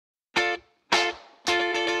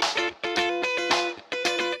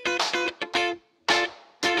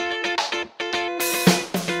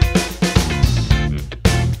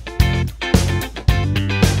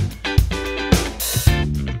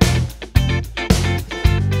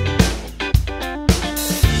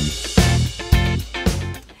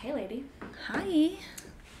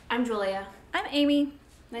Amy.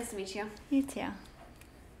 Nice to meet you. You too.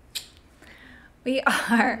 We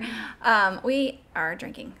are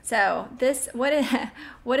drinking. So what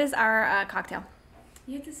is our cocktail?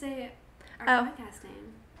 You have to say our podcast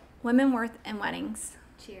name. Women, Worth, and Weddings.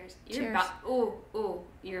 Cheers. Cheers.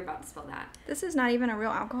 You're about to spill that. This is not even a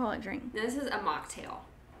real alcoholic drink. No, this is a mocktail.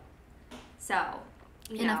 So,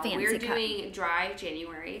 In a fancy we're cup. doing dry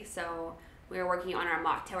January, so we're working on our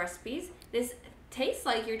mocktail recipes. This tastes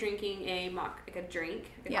like you're drinking a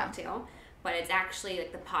cocktail, but it's actually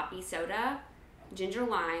like the poppy soda, ginger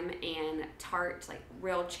lime, and tart, like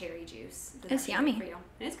real cherry juice. It's yummy. Good for you.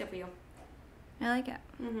 It is good for you. I like it.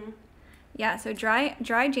 Mm-hmm. Yeah, so dry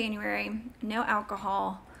January, no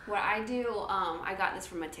alcohol. What I do, I got this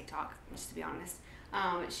from a TikTok, just to be honest.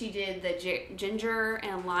 She did the ginger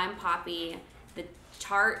and lime poppy, the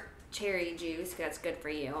tart cherry juice, 'cause that's good for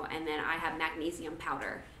you, and then I have magnesium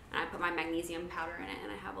powder. And I put my magnesium powder in it,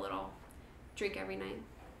 and I have a little drink every night.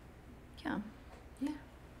 Yeah. Yeah.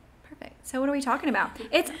 Perfect. So what are we talking about?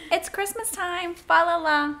 It's Christmas time. Fa la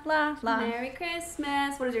la la la. Merry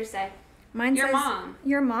Christmas. What does yours say? Mine Your says, mom.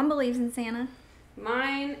 Your mom believes in Santa.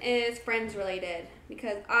 Mine is Friends related,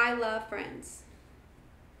 because I love Friends.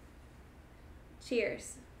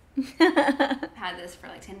 Cheers. Had this for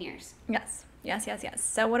like 10 years. Yes.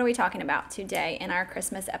 So what are we talking about today in our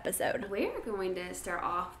Christmas episode? We're going to start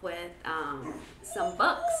off with some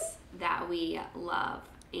books that we love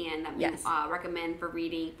and that we recommend for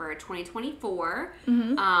reading for 2024.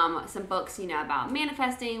 Mm-hmm. Some books, about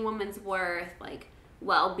manifesting, woman's worth, like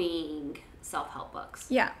well-being, self-help books.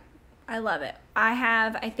 Yeah, I love it.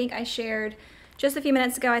 I think I shared just a few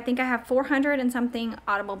minutes ago, I think I have 400 and something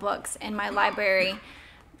Audible books in my library.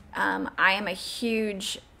 I am a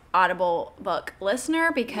huge Audible book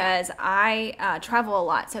listener because I travel a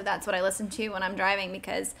lot, so that's what I listen to when I'm driving,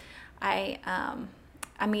 because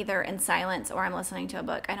I'm either in silence or I'm listening to a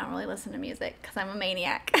book. I don't really listen to music because I'm a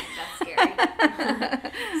maniac. That's scary.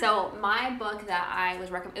 So my book that it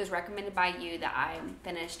was recommended by you that I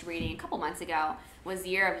finished reading a couple months ago was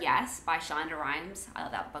Year of Yes by Shonda Rhimes. I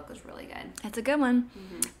thought that book was really good. It's a good one.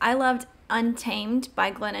 Mm-hmm. I loved Untamed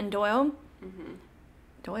by Glennon Doyle. Mm-hmm.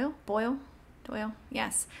 Doyle?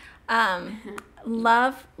 Yes.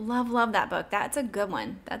 Love that book. That's a good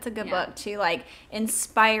one. That's a good book to like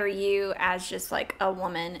inspire you as just like a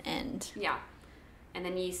woman. And yeah. And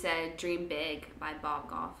then you said Dream Big by Bob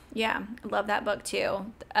Goff. Yeah, I love that book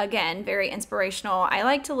too. Again, very inspirational. I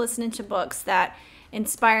like to listen to books that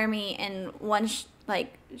inspire me in one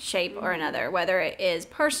shape or another, whether it is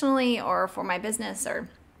personally or for my business or.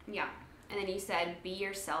 Yeah. And then you said Be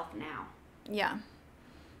Yourself Now. Yeah.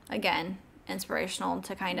 Again, inspirational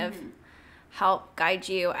to kind of help guide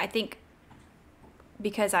you. I think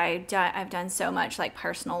because I've done so much like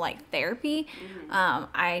personal like therapy,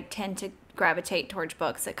 I tend to gravitate towards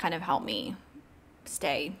books that kind of help me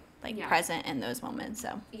stay present in those moments.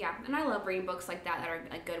 So yeah, and I love reading books like that are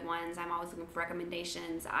like good ones. I'm always looking for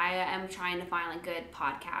recommendations. I am trying to find like good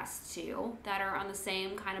podcasts too that are on the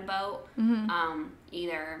same kind of boat,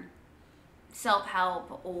 either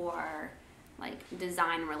self-help or like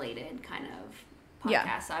design related kind of podcast.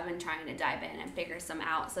 Yeah. So I've been trying to dive in and figure some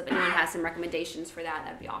out. So if anyone has some recommendations for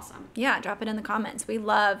that'd be awesome. Yeah, drop it in the comments. We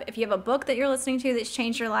love, if you have a book that you're listening to that's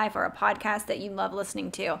changed your life or a podcast that you love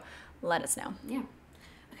listening to, let us know. Yeah.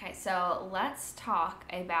 Okay, so let's talk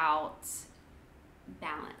about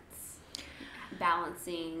balance.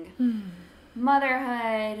 Balancing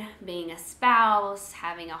motherhood, being a spouse,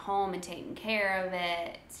 having a home and taking care of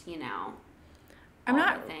it, I'm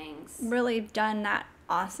not things. really done that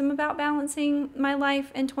awesome about balancing my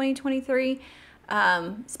life in 2023,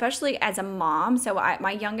 especially as a mom. So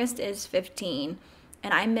my youngest is 15,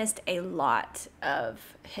 and I missed a lot of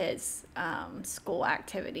his school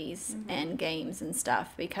activities and games and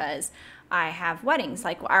stuff because I have weddings.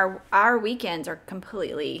 Like our weekends are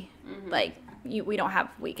completely we don't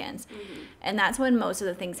have weekends, and that's when most of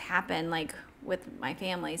the things happen, like with my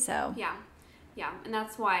family. So yeah, and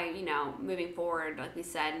that's why moving forward, like we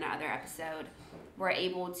said in our other episode, we're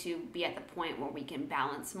able to be at the point where we can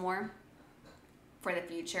balance more for the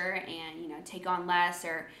future and take on less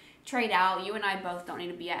or trade out. You and I both don't need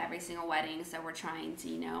to be at every single wedding, so we're trying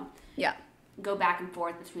to go back and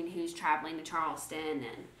forth between who's traveling to Charleston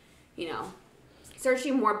and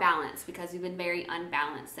searching more balance, because we've been very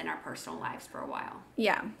unbalanced in our personal lives for a while.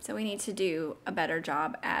 Yeah, so we need to do a better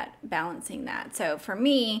job at balancing that. So for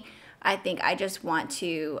me, I think I just want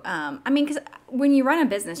to, because when you run a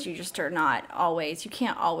business, you just are not always, you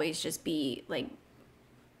can't always just be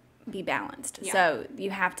balanced. Yeah. So you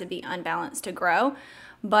have to be unbalanced to grow.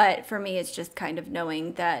 But for me, it's just kind of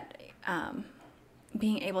knowing that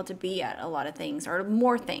being able to be at a lot of things or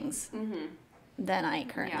more things than I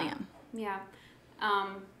currently am. Yeah.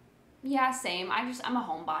 Yeah, same. I'm a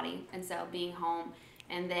homebody, and so being home,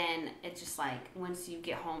 and then it's just like once you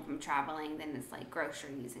get home from traveling, then it's like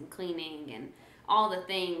groceries and cleaning and all the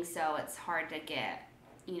things, so it's hard to get,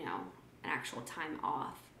 an actual time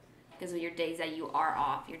off, because with your days that you are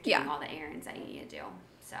off, you're doing all the errands that you need to do.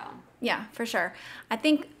 So yeah, for sure. I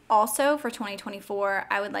think also for 2024,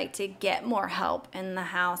 I would like to get more help in the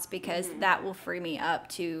house, because that will free me up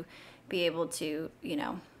to be able to,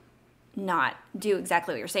 not do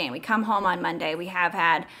exactly what you're saying. We come home on Monday. We have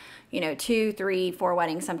had, 2, 3, 4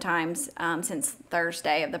 weddings sometimes since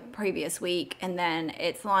Thursday of the previous week. And then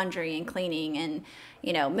it's laundry and cleaning and,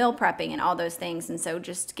 meal prepping and all those things. And so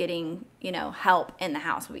just getting, help in the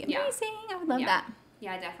house would be amazing. I would love that.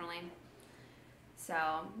 Yeah, definitely. So,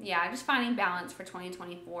 just finding balance for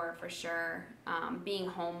 2024 for sure. Being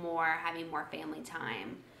home more, having more family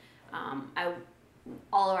time.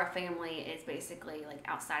 All of our family is basically like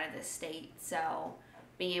outside of the state, so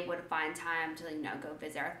being able to find time to go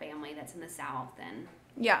visit our family that's in the South and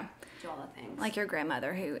do all the things. Like your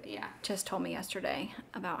grandmother, who just told me yesterday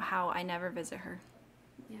about how I never visit her.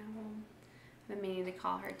 Yeah, well, I've been meaning to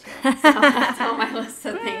call her too. So that's on my list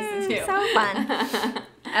of things to do. So fun.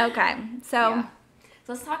 Okay, so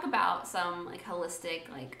let's talk about some like holistic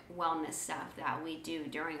wellness stuff that we do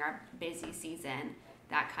during our busy season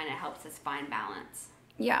that kind of helps us find balance.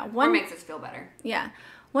 Yeah. Or makes us feel better. Yeah.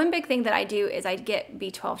 One big thing that I do is I get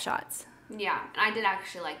B12 shots. Yeah, and I did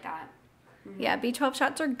actually like that. Mm-hmm. Yeah, B12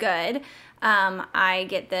 shots are good. I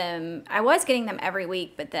get them, I was getting them every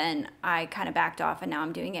week, but then I kind of backed off, and now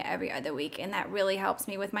I'm doing it every other week, and that really helps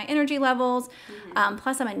me with my energy levels.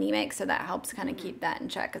 Plus I'm anemic, so that helps kind of keep that in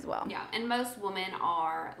check as well. Yeah, and most women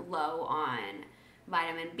are low on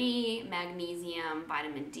vitamin B, magnesium,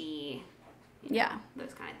 vitamin D,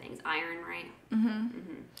 those kind of things. Iron, right?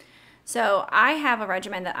 So I have a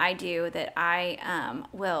regimen that I do that I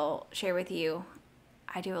will share with you.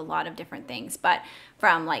 I do a lot of different things, but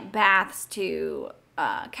from like baths to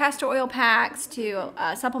castor oil packs to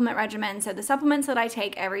supplement regimen. So the supplements that I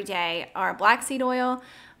take every day are black seed oil,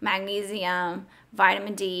 magnesium,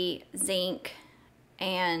 vitamin D, zinc,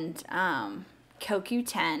 and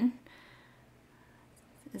CoQ10.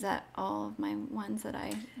 Is that all of my ones that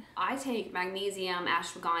I take magnesium,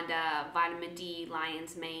 ashwagandha, vitamin D,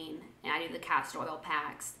 lion's mane, and I do the castor oil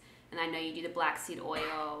packs. And I know you do the black seed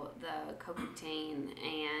oil, the CoQ10,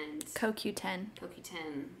 and... CoQ10.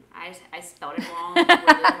 CoQ10. I spelled it wrong, really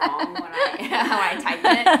wrong when I typed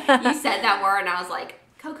it. You said that word, and I was like,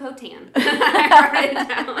 CoQ10. I wrote it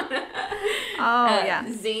down. Oh, yeah.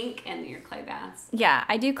 Zinc and your clay baths. Yeah,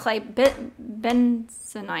 I do clay,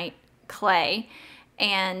 bentonite clay,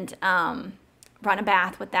 and run a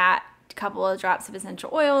bath with that. A couple of drops of essential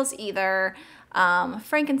oils, either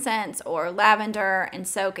frankincense or lavender, and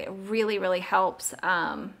soak. It really, really helps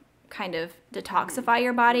kind of detoxify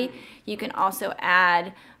your body. You can also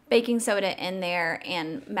add baking soda in there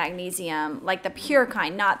and magnesium, like the pure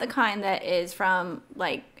kind, not the kind that is from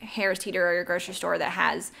like Harris Teeter or your grocery store that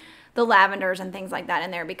has the lavenders and things like that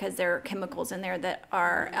in there, because there are chemicals in there that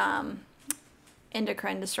are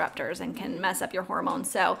endocrine disruptors and can mess up your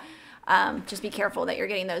hormones. So just be careful that you're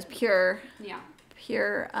getting those pure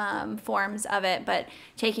forms of it, but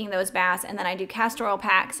taking those baths. And then I do castor oil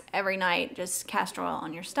packs every night, just castor oil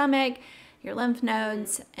on your stomach, your lymph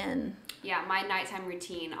nodes, and my nighttime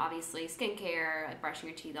routine, obviously skincare, like brushing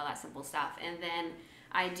your teeth, all that simple stuff. And then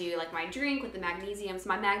I do like my drink with the magnesium. So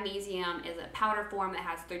my magnesium is a powder form that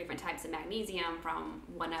has 3 different types of magnesium from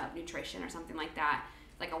One Up Nutrition or something like that.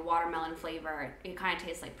 It's like a watermelon flavor. It kind of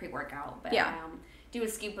tastes like pre-workout, but do a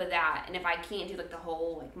scoop of that. And if I can't do like the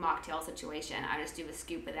whole like mocktail situation, I just do a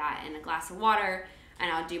scoop of that in a glass of water,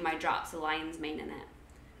 and I'll do my drops of lion's mane in it.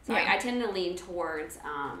 So I tend to lean towards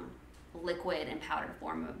liquid and powdered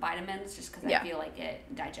form of vitamins, just because I feel like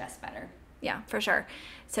it digests better. Yeah, for sure.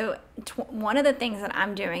 So one of the things that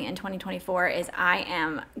I'm doing in 2024 is I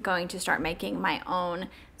am going to start making my own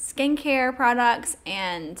skincare products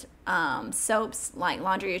and soaps, like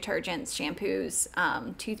laundry detergents,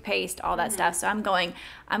 shampoos, toothpaste, all that stuff. So I'm going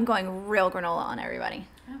real granola on everybody.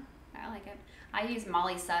 Oh, I like it. I use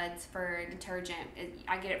Molly Suds for detergent.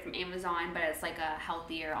 I get it from Amazon, but it's like a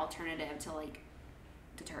healthier alternative to like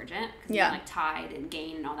detergent, because like Tide and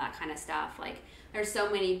Gain and all that kind of stuff. Like there's so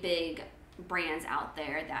many big brands out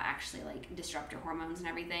there that actually like disrupt your hormones and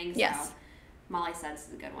everything. So Molly Suds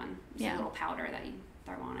is a good one. It's a little powder that you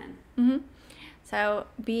throw on in. So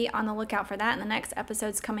be on the lookout for that. In the next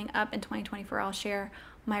episodes coming up in 2024, I'll share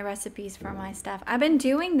my recipes for my stuff. I've been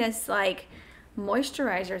doing this like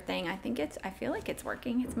moisturizer thing. I feel like it's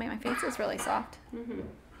working. It's made my face is really soft. Mm-hmm.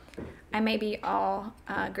 I may be all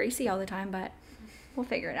greasy all the time, but we'll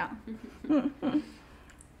figure it out.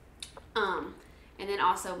 And then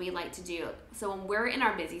also we like to do, so when we're in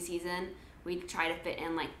our busy season, we try to fit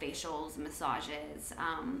in like facials, massages.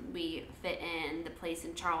 We fit in the place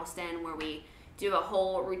in Charleston where we do a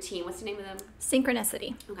whole routine. What's the name of them?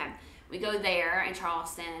 Synchronicity. Okay. We go there in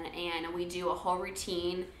Charleston and we do a whole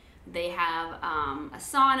routine. They have a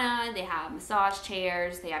sauna, they have massage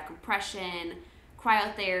chairs, they have compression,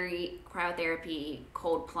 cryotherapy,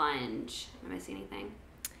 cold plunge. Am I missing anything?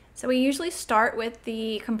 So we usually start with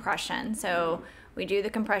the compression. So we do the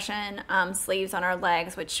compression sleeves on our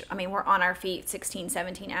legs, which, I mean, we're on our feet 16,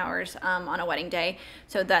 17 hours on a wedding day.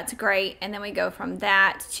 So that's great. And then we go from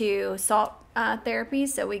that to salt therapy.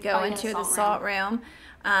 So we go into the salt room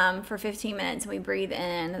for 15 minutes and we breathe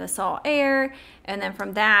in the salt air. And then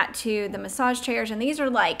from that to the massage chairs. And these are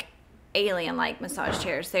like alien-like massage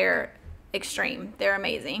chairs. They're extreme. They're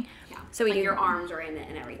amazing. Yeah. So we like do, your arms are in it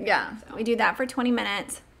and everything. Yeah. So we do that for 20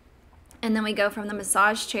 minutes. And then we go from the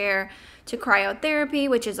massage chair to cryotherapy,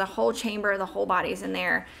 which is a whole chamber. The whole body's in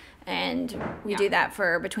there. And we do that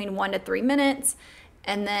for between 1 to 3 minutes.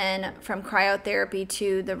 And then from cryotherapy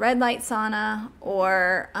to the red light sauna,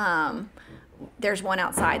 or there's one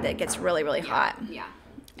outside that gets really, really hot. Yeah.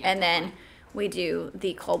 And then we do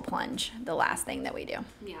the cold plunge, the last thing that we do.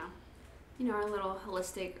 Yeah. You know, our little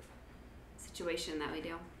holistic situation that we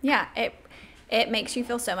do. Yeah, it makes you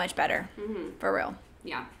feel so much better. For real.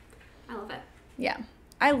 Yeah. I love it. Yeah.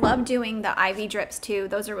 I love doing the IV drips too.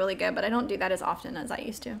 Those are really good, but I don't do that as often as I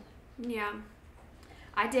used to. Yeah.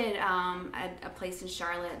 I did at a place in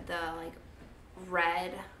Charlotte, the like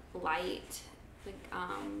red light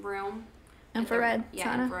room. Infrared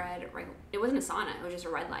Yeah, sauna? infrared. Right. It wasn't a sauna. It was just a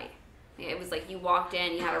red light. It was like you walked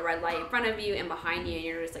in, you had a red light in front of you and behind you, and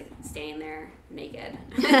you're just like standing there naked.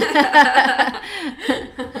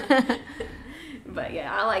 But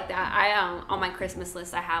yeah, I like that. I on my Christmas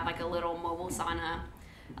list, I have like a little mobile sauna,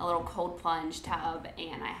 a little cold plunge tub,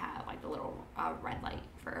 and I have like a little red light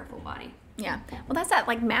for full body. Yeah. Well, that's that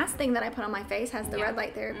like mask thing that I put on my face has the red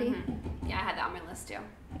light therapy. Yeah, I had that on my list too.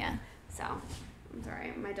 Yeah. So, I'm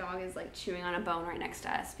sorry. My dog is like chewing on a bone right next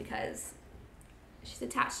to us because she's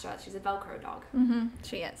attached to us. She's a Velcro dog.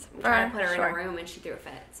 She is. We tried to put her in a room and she threw a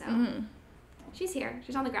fit. So, she's here.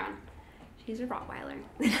 She's on the ground. She's a Rottweiler.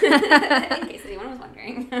 In case anyone was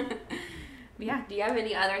wondering. But yeah, do you have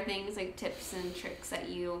any other things like tips and tricks that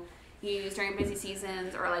you use during busy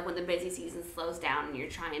seasons, or like when the busy season slows down and you're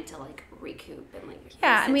trying to like recoup and like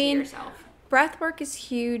listen to yourself? Breath work is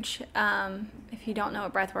huge. If you don't know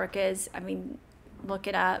what breath work is, I mean, look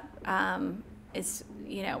it up. It's,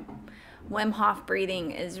 you know, Wim Hof breathing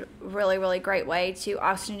is really, really great way to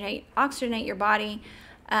oxygenate your body.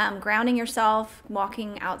 Grounding yourself,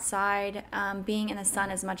 walking outside, being in the sun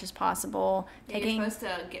as much as possible. You're supposed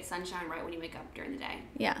to get sunshine right when you wake up during the day.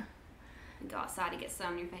 Yeah. And go outside to get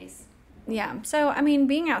sun on your face. Yeah. So, I mean,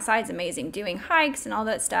 being outside is amazing. Doing hikes and all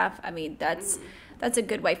that stuff, I mean, that's a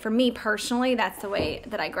good way. For me personally, that's the way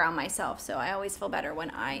that I ground myself. So I always feel better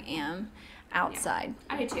when I am outside.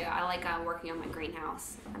 Yeah, I do too. I like working on my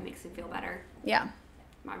greenhouse. It makes me feel better. Yeah.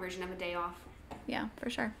 My version of a day off. Yeah, for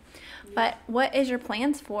sure. But what is your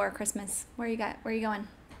plans for Christmas? Where are you going?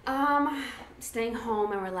 Staying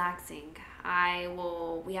home and relaxing.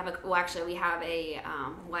 We have a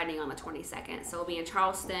wedding on the 22nd. So we'll be in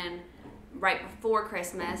Charleston right before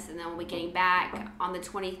Christmas, and then we'll be getting back on the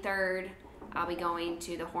 23rd. I'll be going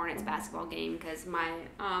to the Hornets basketball game because my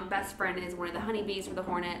best friend is one of the honeybees for the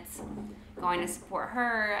Hornets. Going to support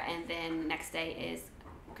her, and then next day is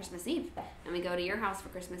Christmas Eve. And we go to your house for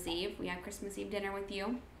Christmas Eve. We have Christmas Eve dinner with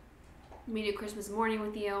you. We do Christmas morning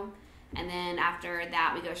with you. And then after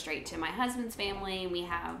that, we go straight to my husband's family. We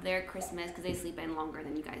have their Christmas because they sleep in longer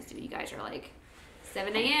than you guys do. You guys are like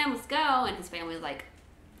 7 a.m., let's go. And his family is like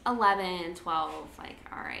 11, 12. Like,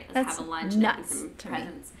 all right, let's have a lunch and open some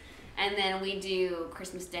presents. And then we do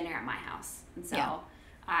Christmas dinner at my house. And so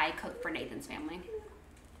I cook for Nathan's family.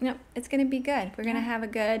 Yep, it's going to be good. We're going to have a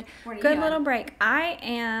good little break.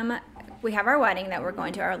 We have our wedding that we're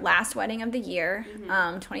going to, our last wedding of the year,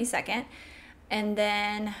 22nd. And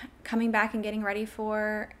then coming back and getting ready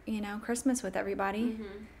for, Christmas with everybody.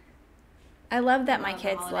 I love that my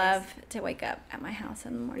kids love to wake up at my house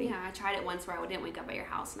in the morning. Yeah, I tried it once where I didn't wake up at your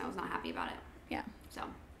house, and I was not happy about it. Yeah. So,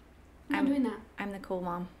 I'm doing that. I'm the cool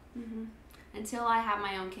mom. Until I have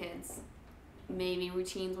my own kids, maybe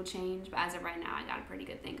routines will change, but as of right now, I got a pretty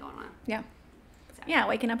good thing going on. Yeah. So. Yeah,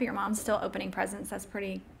 waking up at your mom's still opening presents, that's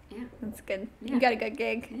pretty Yeah. That's good. Yeah. You got a good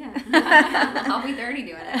gig. Yeah. I'll be 30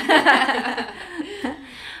 doing it.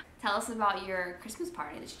 Tell us about your Christmas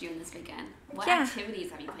party that you're doing this weekend. What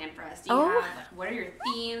activities have you planned for us? Do you have, what are your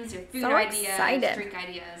themes, your food ideas, drink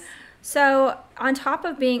ideas? So on top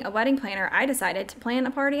of being a wedding planner, I decided to plan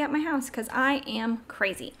a party at my house because I am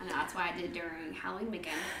crazy. I know, that's what I did during Halloween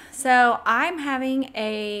weekend. So I'm having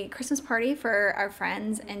a Christmas party for our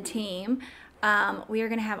friends and team. We are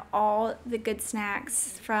going to have all the good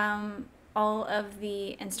snacks from all of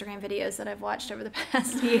the Instagram videos that I've watched over the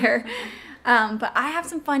past year. But I have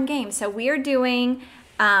some fun games. So we are doing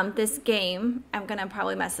this game. I'm going to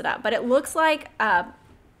probably mess it up, but it looks like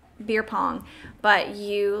beer pong, but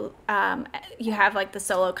you have like the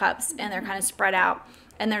solo cups and they're kind of spread out.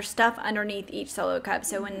 And there's stuff underneath each solo cup.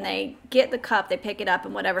 So when they get the cup, they pick it up,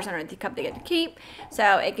 and whatever's underneath the cup they get to keep.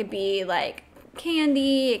 So it could be like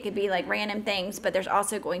candy, it could be like random things, but there's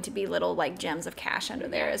also going to be little like gems of cash under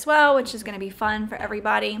there as well, which is going to be fun for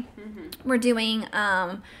everybody. We're doing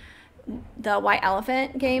the white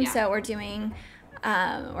elephant game. So we're doing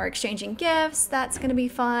we're exchanging gifts. That's going to be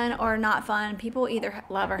fun or not fun. People either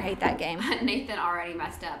love or hate that game. Nathan already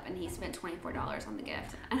messed up and he spent $24 on the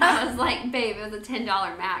gift. And I was like, babe, it was a $10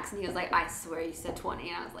 max. And he was like, I swear you said 20.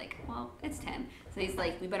 And I was like, well, it's 10. So he's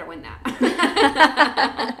like, we better win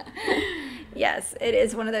that. Yes, it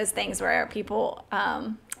is one of those things where people,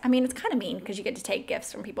 I mean, it's kind of mean because you get to take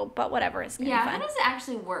gifts from people, but whatever, it's going to be fun. How does it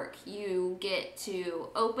actually work? You get to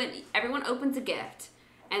everyone opens a gift.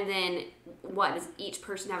 And then, what, does each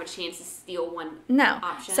person have a chance to steal one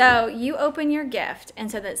option? So you open your gift, and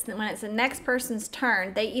so that's when it's the next person's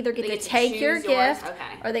turn, they either get to take your gift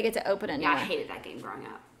or they get to open a new one. Yeah, I hated that game growing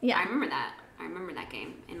up. Yeah. I remember that. I remember that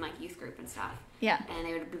game in like youth group and stuff. Yeah. And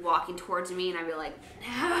they would be walking towards me, and I'd be like,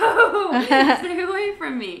 no, stay away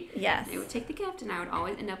from me. Yes. They would take the gift, and I would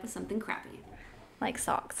always end up with something crappy. Like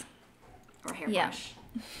socks. Or hairbrush.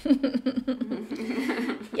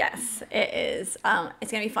 Yes, it is.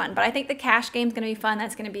 It's going to be fun. But I think the cash game is going to be fun.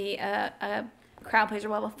 That's going to be a crowd pleaser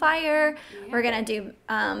level fire. Yeah. We're going to do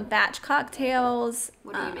batch cocktails.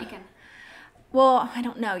 What are you making? Well, I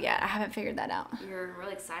don't know yet. I haven't figured that out. You're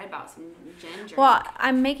really excited about some gin drink. Well,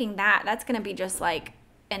 I'm making that. That's going to be just like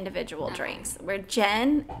individual drinks. We're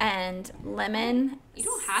gin and lemon. You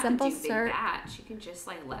don't have to do big batch. You can just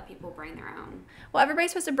like let people bring their own. Well,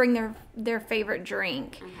 everybody's supposed to bring their favorite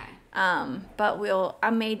drink. Okay. But I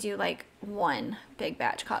may do like one big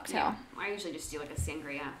batch cocktail. Yeah. I usually just do like a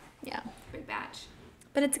sangria. Yeah. Big batch.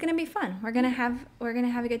 But it's gonna be fun. We're gonna have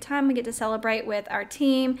a good time. We get to celebrate with our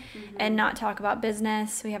team and not talk about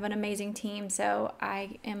business. We have an amazing team, so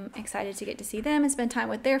I am excited to get to see them and spend time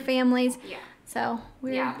with their families. Yeah. So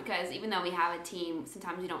because even though we have a team,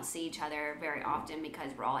 sometimes we don't see each other very often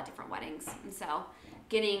because we're all at different weddings, and so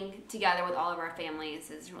getting together with all of our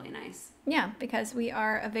families is really nice. Yeah, because we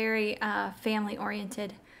are a very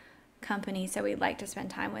family-oriented company, so we'd like to spend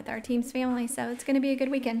time with our team's family. So it's gonna be a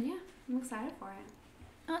good weekend. Yeah, I'm excited for it.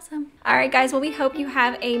 Awesome. All right, guys. Well, we hope you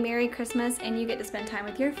have a Merry Christmas and you get to spend time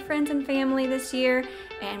with your friends and family this year.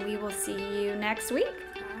 And we will see you next week.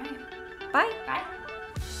 All right. Bye. Bye.